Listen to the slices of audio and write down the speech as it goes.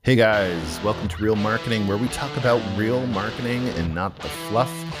Hey guys, welcome to Real Marketing, where we talk about real marketing and not the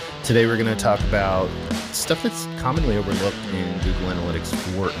fluff. Today we're going to talk about stuff that's commonly overlooked in Google Analytics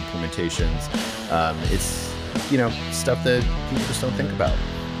 4 implementations. It's, stuff that people just don't think about.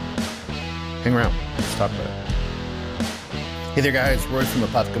 Hang around, let's talk about it. Hey there guys, Roy from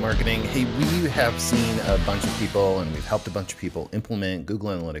Apotheca Marketing. Hey, we have seen a bunch of people and we've helped a bunch of people implement Google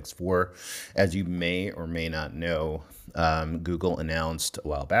Analytics 4. As you may or may not know, Google announced a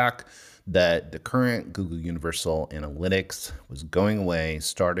while back that the current Google Universal Analytics was going away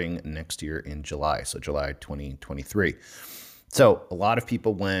starting next year in July, so July 2023. So a lot of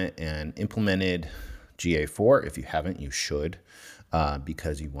people went and implemented GA4. If you haven't, you should,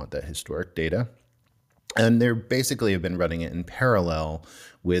 because you want that historic data. And they basically have been running it in parallel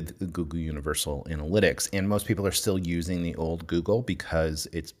with Google Universal Analytics. And most people are still using the old Google because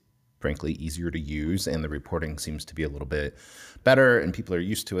it's frankly easier to use and the reporting seems to be a little bit better and people are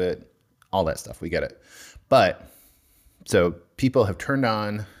used to it, all that stuff. We get it. But so people have turned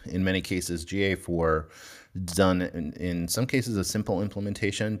on, in many cases, GA4, done in some cases a simple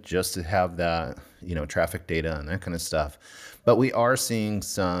implementation just to have that, traffic data and that kind of stuff. But we are seeing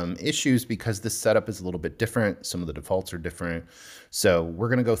some issues because the setup is a little bit different. Some of the defaults are different. So we're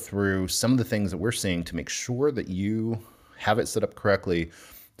going to go through some of the things that we're seeing to make sure that you have it set up correctly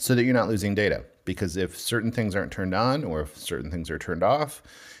so that you're not losing data. Because if certain things aren't turned on or if certain things are turned off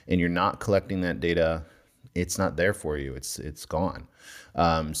and you're not collecting that data, it's not there for you. It's gone.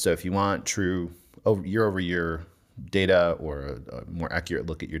 So if you want true year-over-year data or a more accurate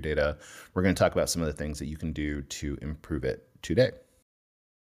look at your data, we're going to talk about some of the things that you can do to improve it today.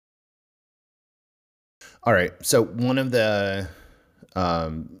 All right, so one of the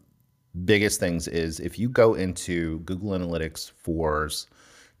biggest things is if you go into Google Analytics 4's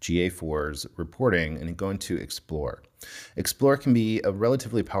GA4's reporting and go into Explore. Explore can be a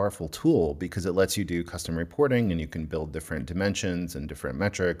relatively powerful tool because it lets you do custom reporting and you can build different dimensions and different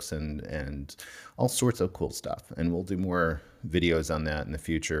metrics and all sorts of cool stuff. And we'll do more videos on that in the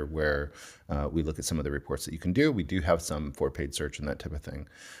future where we look at some of the reports that you can do. We do have some for paid search and that type of thing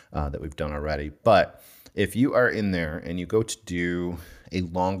that we've done already. But if you are in there and you go to do a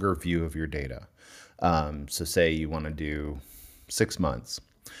longer view of your data, so say you want to do 6 months,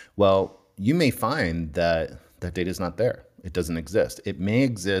 well, you may find that that data is not there. It doesn't exist. It may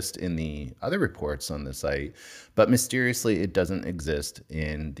exist in the other reports on the site, but mysteriously it doesn't exist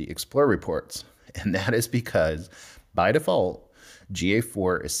in the Explore reports. And that is because by default,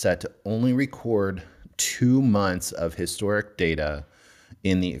 GA4 is set to only record 2 months of historic data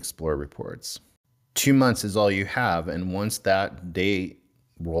in the Explore reports. 2 months is all you have. And once that date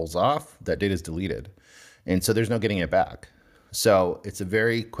rolls off, that data is deleted. And so there's no getting it back. So it's a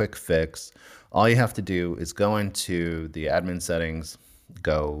very quick fix. All you have to do is go into the admin settings,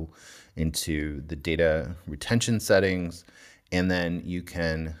 go into the data retention settings, and then you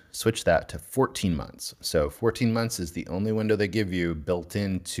can switch that to 14 months. So 14 months is the only window they give you built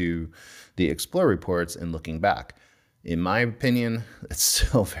into the Explore reports and looking back. In my opinion, it's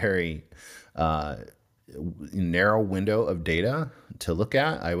still very narrow window of data to look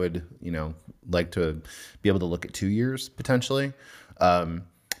at. I would, like to be able to look at 2 years potentially.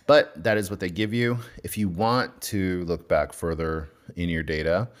 But that is what they give you. If you want to look back further in your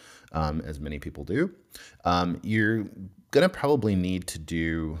data, as many people do, you're going to probably need to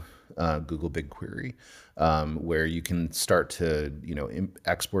do Google BigQuery, where you can start to,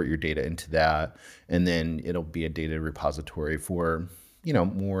 export your data into that, and then it'll be a data repository for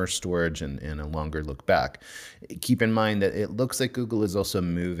more storage and a longer look back. Keep in mind that it looks like Google is also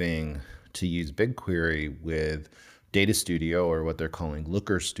moving to use BigQuery with Data Studio, or what they're calling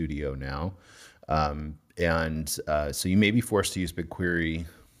Looker Studio now. So you may be forced to use BigQuery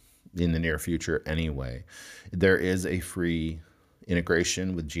in the near future anyway. There is a free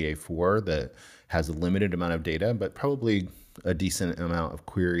integration with GA4 that has a limited amount of data, but probably a decent amount of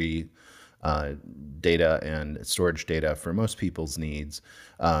query data and storage data for most people's needs.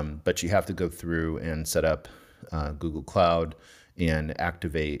 But you have to go through and set up Google Cloud and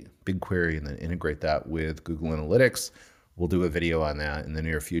activate BigQuery and then integrate that with Google Analytics. We'll do a video on that in the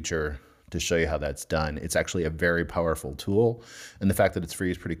near future to show you how that's done. It's actually a very powerful tool, and the fact that it's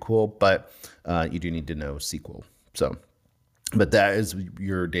free is pretty cool, but you do need to know SQL. But that is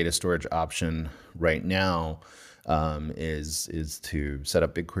your data storage option right now, is to set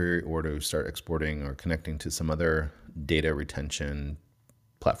up BigQuery or to start exporting or connecting to some other data retention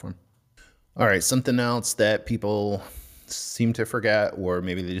platform. All right, something else that people seem to forget, or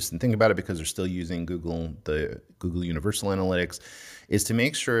maybe they just didn't think about it because they're still using the Google Universal Analytics, is to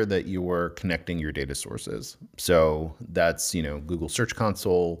make sure that you are connecting your data sources. So that's, Google Search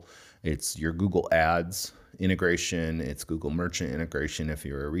Console, it's your Google Ads integration, it's Google Merchant integration if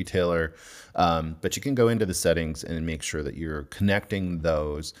you're a retailer. But you can go into the settings and make sure that you're connecting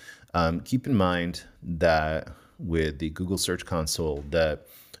those. Keep in mind that with the Google Search Console, that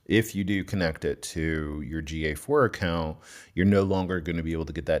if you do connect it to your GA4 account, you're no longer going to be able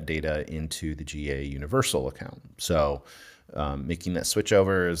to get that data into the GA Universal account. So making that switch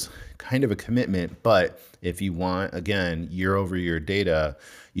over is kind of a commitment, but if you want, again, year over year data,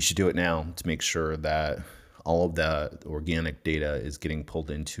 you should do it now to make sure that all of that organic data is getting pulled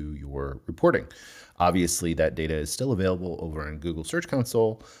into your reporting. Obviously, that data is still available over in Google Search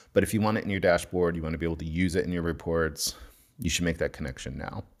Console, but if you want it in your dashboard, you want to be able to use it in your reports, you should make that connection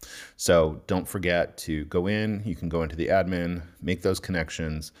now. So don't forget to go in, you can go into the admin, make those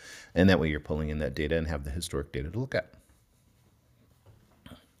connections, and that way you're pulling in that data and have the historic data to look at.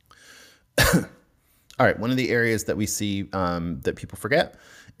 All right, one of the areas that we see that people forget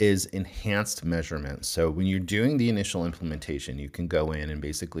is enhanced measurements. So when you're doing the initial implementation, you can go in and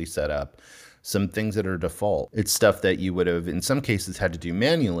basically set up some things that are default. It's stuff that you would have, in some cases, had to do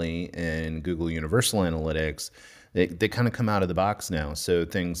manually in Google Universal Analytics. They kind of come out of the box now. So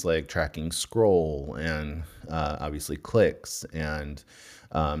things like tracking scroll and obviously clicks, and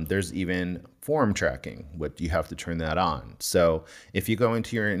there's even form tracking, what you have to turn that on. So if you go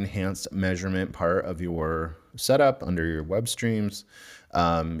into your enhanced measurement part of your setup under your web streams,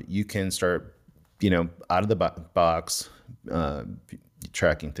 you can start, out of the box,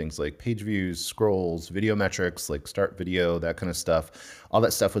 tracking things like page views, scrolls, video metrics, like start video, that kind of stuff. All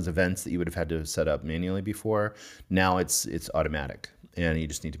that stuff was events that you would have had to set up manually before. Now it's automatic, and you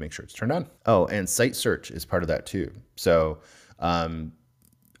just need to make sure it's turned on. Oh, and site search is part of that too. So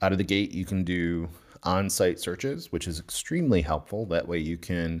out of the gate, you can do on-site searches, which is extremely helpful. That way you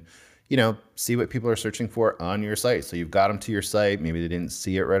can, see what people are searching for on your site. So you've got them to your site. Maybe they didn't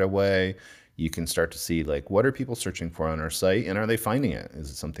see it right away. You can start to see, like, what are people searching for on our site, and are they finding it? Is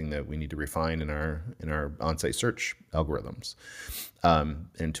it something that we need to refine in our on-site search algorithms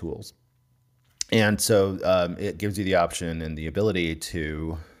and tools? And so it gives you the option and the ability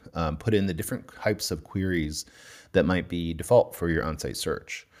to put in the different types of queries that might be default for your on-site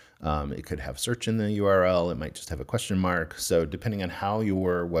search. It could have search in the URL. It might just have a question mark. So depending on how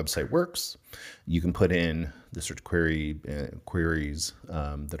your website works, you can put in the search queries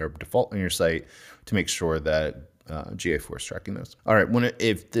that are default on your site to make sure that GA4 is tracking those. All right,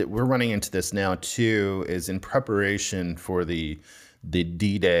 we're running into this now too, is in preparation for the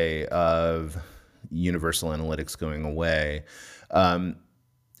D-Day of Universal Analytics going away.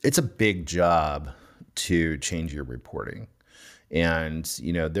 It's a big job to change your reporting. And,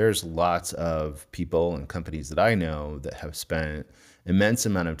 there's lots of people and companies that I know that have spent immense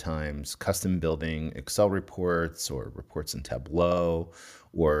amount of times custom building Excel reports or reports in Tableau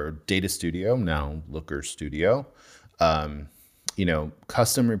or Data Studio, now Looker Studio,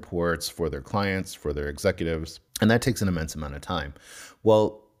 custom reports for their clients, for their executives, and that takes an immense amount of time.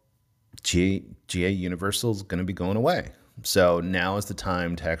 Well, GA Universal is going to be going away. So now is the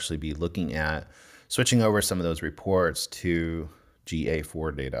time to actually be looking at switching over some of those reports to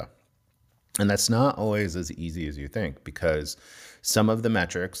GA4 data. And that's not always as easy as you think, because some of the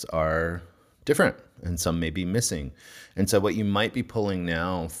metrics are different and some may be missing. And so what you might be pulling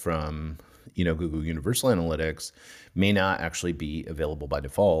now from, Google Universal Analytics may not actually be available by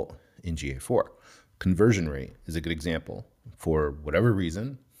default in GA4. Conversion rate is a good example. For whatever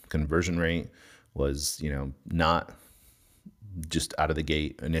reason, conversion rate was, not just out of the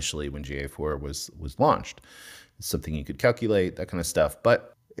gate initially when GA4 was launched. It's something you could calculate, that kind of stuff.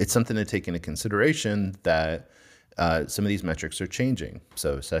 But it's something to take into consideration that some of these metrics are changing.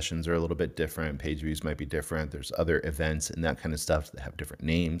 So sessions are a little bit different. Page views might be different. There's other events and that kind of stuff that have different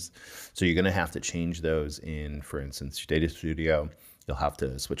names. So you're going to have to change those in, for instance, your Data Studio. You'll have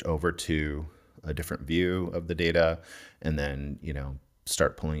to switch over to a different view of the data and then,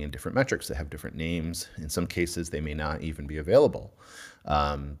 start pulling in different metrics that have different names. In some cases, they may not even be available.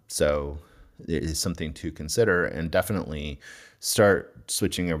 So it is something to consider, and definitely start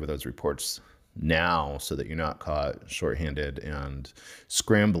switching over those reports now so that you're not caught shorthanded and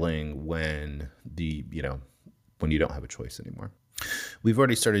scrambling when when you don't have a choice anymore. We've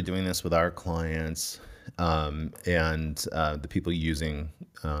already started doing this with our clients and the people using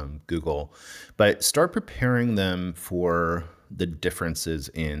Google, but start preparing them for the differences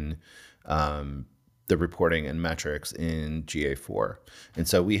in the reporting and metrics in GA4. And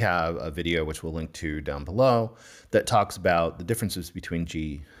so we have a video, which we'll link to down below, that talks about the differences between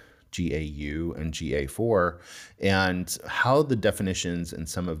GAU and GA4 and how the definitions and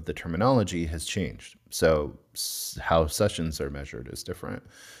some of the terminology has changed. So how sessions are measured is different.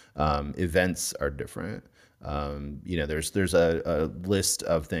 Events are different. There's a list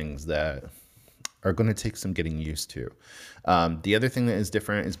of things that are going to take some getting used to. The other thing that is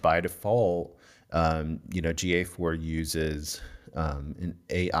different is by default, GA4 uses an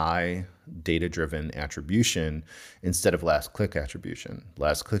AI data-driven attribution instead of last click attribution.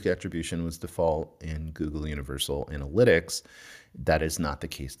 Last click attribution was default in Google Universal Analytics. That is not the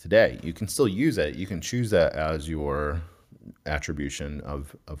case today. You can still use it. You can choose that as your attribution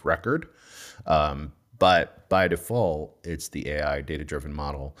of record. But by default, it's the AI data-driven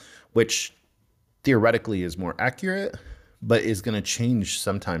model, which theoretically is more accurate, but is going to change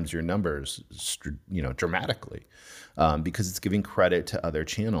sometimes your numbers, dramatically, because it's giving credit to other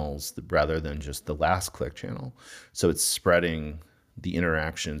channels rather than just the last click channel. So it's spreading the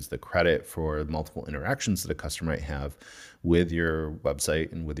interactions, the credit for multiple interactions that a customer might have with your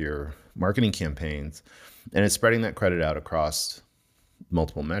website and with your marketing campaigns. And it's spreading that credit out across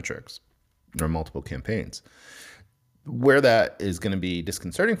multiple metrics or multiple campaigns. Where that is going to be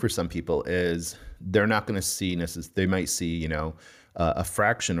disconcerting for some people is they're not going to see they might see, a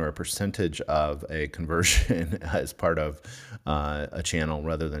fraction or a percentage of a conversion as part of a channel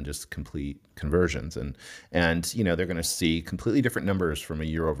rather than just complete conversions. And they're going to see completely different numbers from a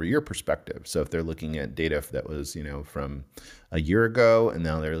year-over-year perspective. So if they're looking at data that was, from a year ago and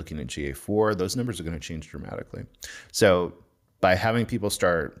now they're looking at GA4, those numbers are going to change dramatically. So by having people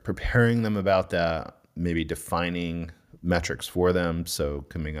start preparing them about that, maybe defining metrics for them, so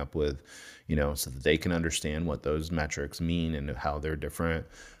coming up with, so that they can understand what those metrics mean and how they're different,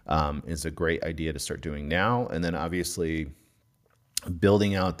 is a great idea to start doing now. And then obviously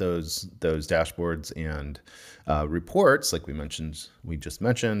building out those dashboards and reports, like we just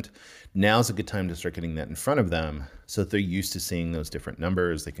mentioned, now's a good time to start getting that in front of them so that they're used to seeing those different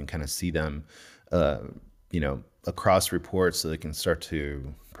numbers. They can kind of see them, across reports, so they can start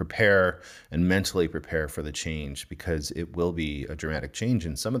to prepare and mentally prepare for the change, because it will be a dramatic change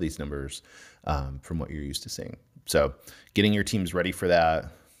in some of these numbers from what you're used to seeing. So getting your teams ready for that,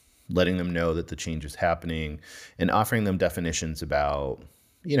 letting them know that the change is happening, and offering them definitions about,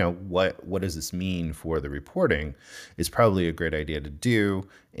 what does this mean for the reporting is probably a great idea to do,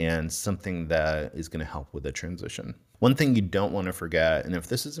 and something that is going to help with the transition. One thing you don't want to forget, and if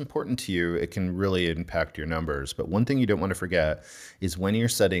this is important to you, it can really impact your numbers, but one thing you don't want to forget is when you're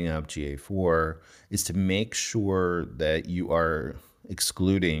setting up GA4 is to make sure that you are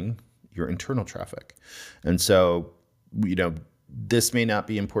excluding your internal traffic. And so, this may not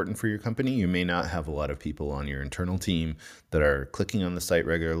be important for your company. You may not have a lot of people on your internal team that are clicking on the site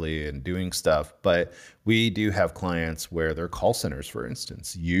regularly and doing stuff, but we do have clients where their call centers, for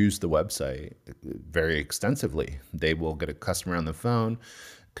instance, use the website very extensively. They will get a customer on the phone,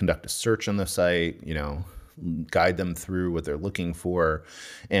 conduct a search on the site, guide them through what they're looking for.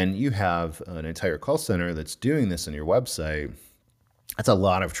 And you have an entire call center that's doing this on your website. That's a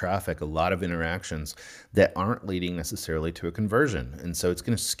lot of traffic, a lot of interactions that aren't leading necessarily to a conversion. And so it's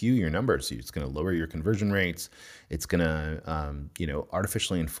going to skew your numbers. It's going to lower your conversion rates. It's going to,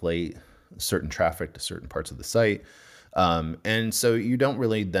 artificially inflate certain traffic to certain parts of the site. And so you don't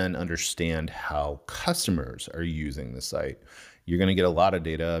really then understand how customers are using the site. You're going to get a lot of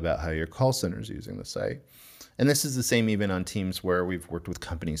data about how your call center is using the site. And this is the same even on teams where we've worked with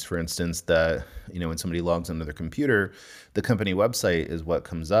companies, for instance, that, when somebody logs onto their computer, the company website is what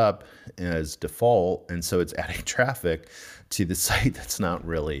comes up as default. And so it's adding traffic to the site that's not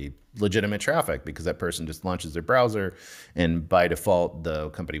really legitimate traffic, because that person just launches their browser and by default, the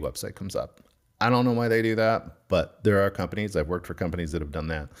company website comes up. I don't know why they do that, but there are companies, I've worked for companies that have done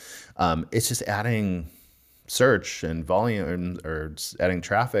that. It's just adding search and volume, or adding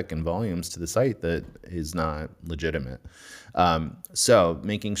traffic and volumes to the site that is not legitimate. So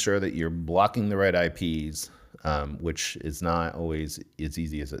making sure that you're blocking the right IPs, which is not always as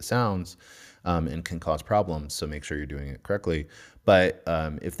easy as it sounds, and can cause problems. So make sure you're doing it correctly. But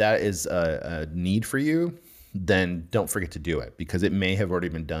if that is a need for you, then don't forget to do it, because it may have already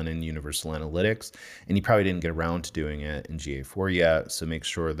been done in Universal Analytics and you probably didn't get around to doing it in GA4 yet. So make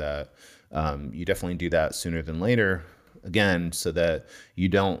sure that you definitely do that sooner than later, again, so that you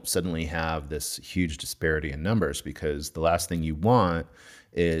don't suddenly have this huge disparity in numbers, because the last thing you want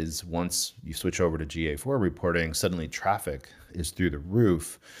is once you switch over to GA4 reporting, suddenly traffic is through the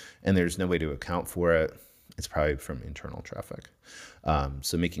roof and there's no way to account for it. it's probably from internal traffic.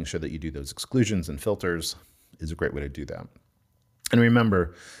 So making sure that you do those exclusions and filters is a great way to do that. And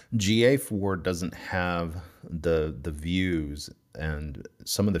remember, GA4 doesn't have the views and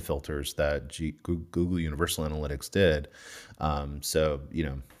some of the filters that Google Universal Analytics did. So,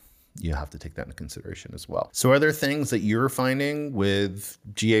 you have to take that into consideration as well. So are there things that you're finding with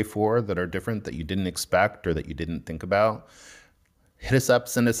GA4 that are different that you didn't expect or that you didn't think about? Hit us up,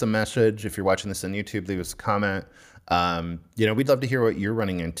 send us a message. If you're watching this on YouTube, leave us a comment. We'd love to hear what you're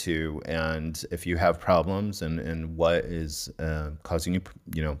running into and if you have problems and what is causing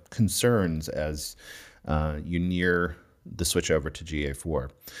you, concerns as you near the switch over to GA4.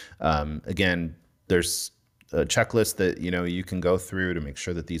 Again, there's a checklist that, you can go through to make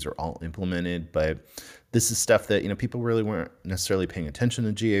sure that these are all implemented, but this is stuff that, people really weren't necessarily paying attention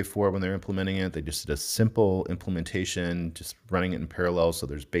to GA4 when they're implementing it. They just did a simple implementation, just running it in parallel. So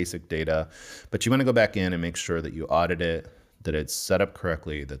there's basic data, but you want to go back in and make sure that you audit it, that it's set up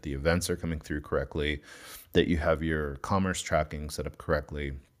correctly, that the events are coming through correctly, that you have your commerce tracking set up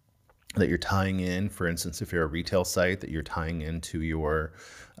correctly, that you're tying in, for instance, if you're a retail site, that you're tying into your,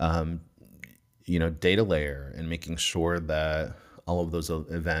 data layer and making sure that all of those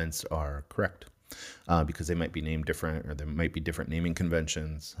events are correct. Because they might be named different, or there might be different naming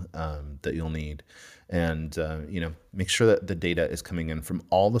conventions that you'll need. And, make sure that the data is coming in from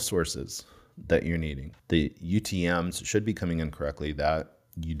all the sources that you're needing. The UTMs should be coming in correctly, that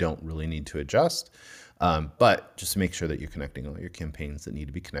you don't really need to adjust. But just make sure that you're connecting all your campaigns that need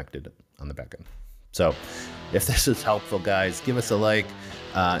to be connected on the back end. So if this is helpful, guys, give us a like.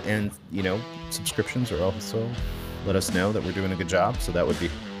 And, subscriptions are also let us know that we're doing a good job. So that would be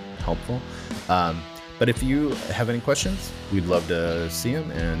helpful. But if you have any questions, we'd love to see them,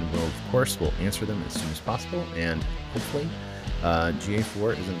 and we'll answer them as soon as possible. And hopefully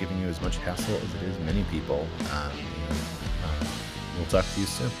GA4 isn't giving you as much hassle as it is many people. We'll talk to you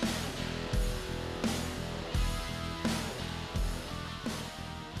soon.